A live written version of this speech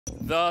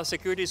The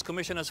Securities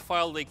Commission has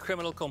filed a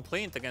criminal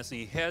complaint against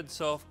the heads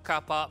of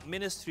Kapa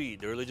Ministry.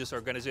 The religious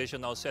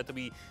organization now said to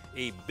be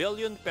a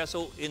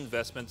billion-peso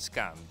investment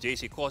scam.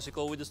 JC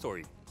Cosico with the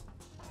story.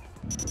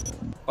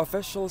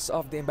 Officials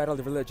of the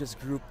embattled religious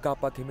group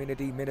Kapa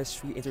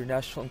Ministry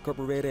International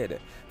Incorporated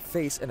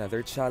face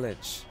another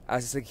challenge,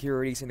 as the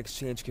Securities and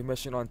Exchange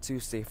Commission on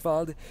Tuesday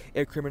filed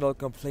a criminal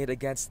complaint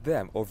against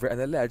them over an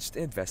alleged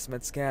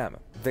investment scam.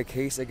 The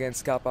case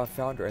against Kapa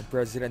founder and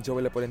President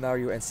Joel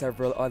Apolinario and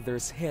several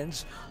others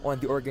hinge on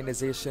the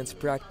organization's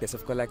practice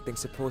of collecting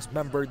supposed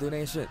member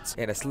donations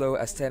in as low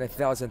as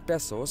 10,000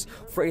 pesos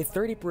for a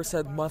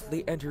 30% monthly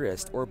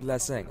interest or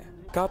blessing.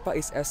 Kapa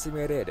is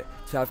estimated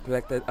to have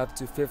collected up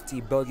to 50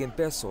 billion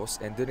pesos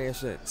in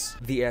donations.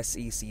 The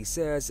SEC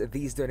says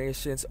these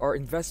donations are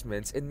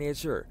investments in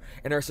nature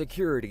and are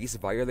securities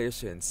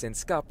violations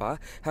since Kapa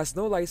has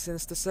no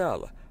license to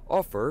sell,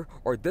 offer,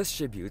 or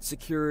distribute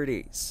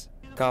securities.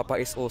 Kapa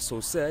is also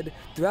said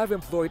to have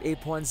employed a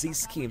Ponzi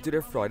scheme to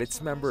defraud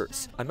its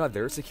members,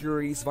 another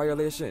securities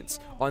violations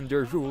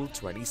under Rule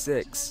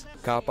 26.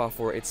 Kapa,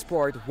 for its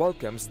part,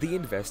 welcomes the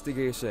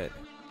investigation.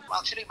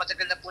 Actually,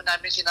 matagal na po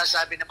namin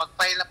sinasabi na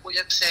mag-file na po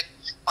yung SEC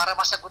para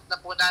masagot na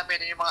po namin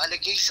yung mga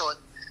allegation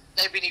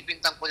na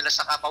ibinibintang po nila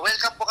sa Kapa.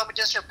 Welcome po kami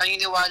dyan, sir.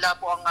 Naniniwala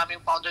po ang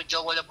aming founder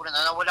Joel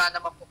Apolinario na wala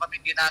naman po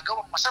kami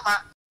ginagawang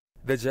masama.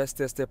 The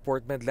Justice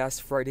Department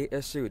last Friday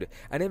issued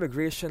an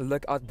immigration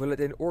lookout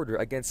bulletin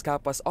order against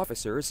Kapa's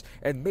officers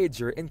and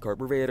major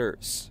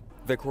incorporators.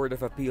 The Court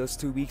of Appeals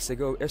 2 weeks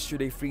ago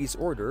issued a freeze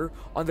order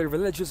on the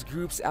religious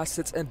group's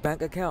assets and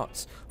bank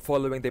accounts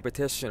following the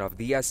petition of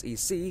the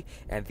SEC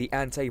and the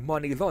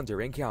Anti-Money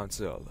Laundering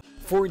Council.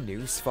 For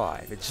News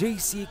 5,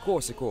 JC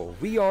Cosico,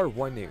 We Are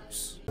One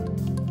News.